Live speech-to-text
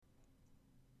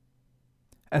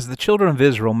As the children of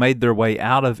Israel made their way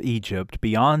out of Egypt,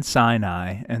 beyond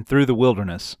Sinai, and through the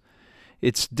wilderness,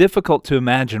 it's difficult to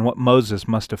imagine what Moses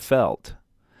must have felt.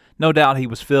 No doubt he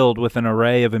was filled with an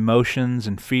array of emotions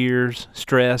and fears,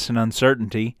 stress and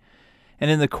uncertainty,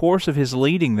 and in the course of his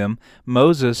leading them,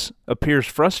 Moses appears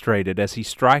frustrated as he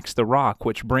strikes the rock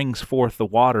which brings forth the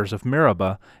waters of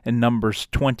Meribah in Numbers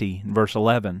 20, verse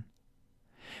 11.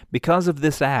 Because of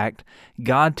this act,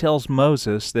 God tells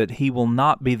Moses that he will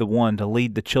not be the one to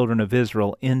lead the children of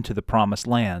Israel into the promised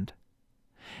land.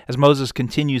 As Moses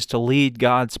continues to lead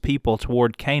God's people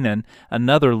toward Canaan,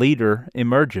 another leader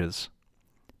emerges.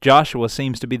 Joshua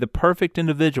seems to be the perfect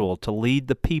individual to lead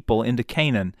the people into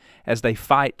Canaan as they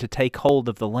fight to take hold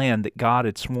of the land that God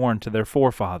had sworn to their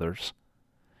forefathers.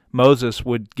 Moses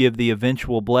would give the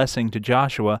eventual blessing to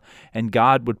Joshua, and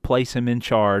God would place him in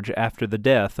charge after the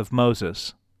death of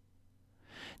Moses.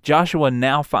 Joshua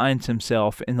now finds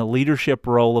himself in the leadership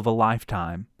role of a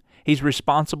lifetime. He's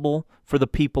responsible for the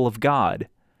people of God.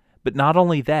 But not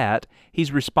only that,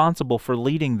 he's responsible for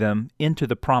leading them into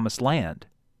the promised land.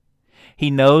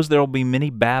 He knows there will be many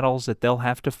battles that they'll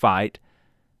have to fight,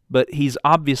 but he's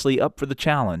obviously up for the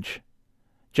challenge.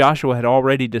 Joshua had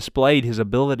already displayed his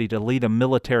ability to lead a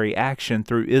military action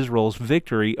through Israel's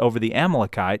victory over the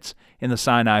Amalekites in the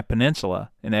Sinai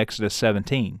Peninsula in Exodus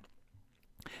 17.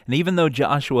 And even though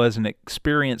Joshua is an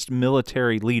experienced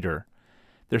military leader,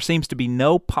 there seems to be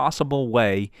no possible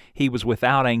way he was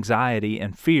without anxiety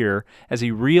and fear as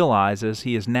he realizes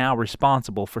he is now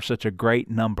responsible for such a great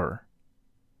number.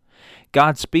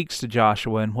 God speaks to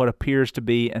Joshua in what appears to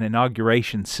be an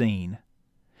inauguration scene.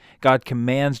 God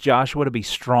commands Joshua to be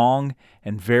strong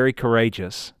and very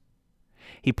courageous.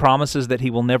 He promises that he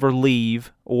will never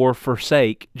leave or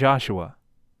forsake Joshua.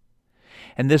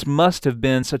 And this must have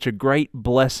been such a great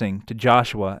blessing to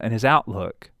Joshua and his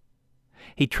outlook.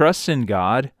 He trusts in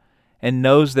God and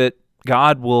knows that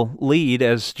God will lead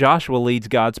as Joshua leads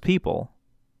God's people.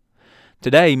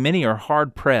 Today, many are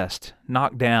hard-pressed,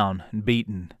 knocked down, and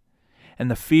beaten,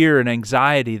 and the fear and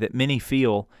anxiety that many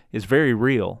feel is very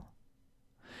real.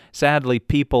 Sadly,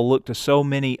 people look to so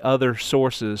many other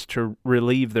sources to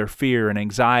relieve their fear and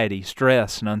anxiety,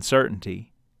 stress, and uncertainty.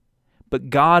 But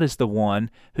God is the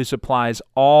one who supplies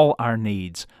all our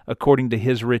needs according to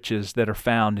His riches that are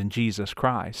found in Jesus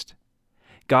Christ.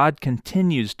 God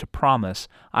continues to promise,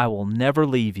 "I will never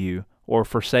leave you or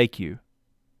forsake you."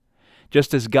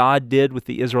 Just as God did with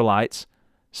the Israelites,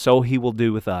 so He will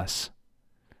do with us.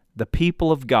 The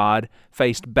people of God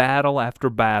faced battle after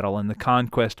battle in the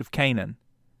conquest of Canaan,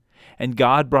 and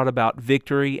God brought about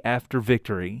victory after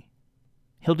victory.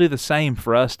 He'll do the same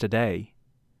for us today.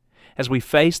 As we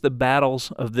face the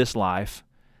battles of this life,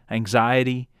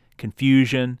 anxiety,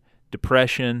 confusion,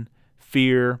 depression,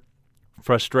 fear,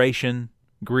 frustration,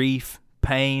 grief,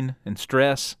 pain, and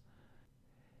stress,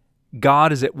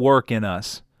 God is at work in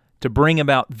us to bring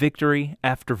about victory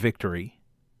after victory.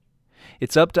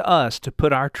 It's up to us to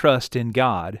put our trust in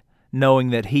God, knowing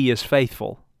that He is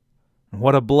faithful. And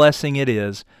what a blessing it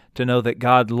is to know that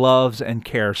God loves and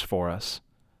cares for us.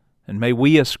 And may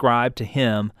we ascribe to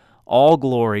Him all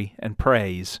glory and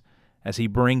praise as He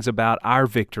brings about our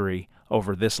victory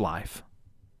over this life.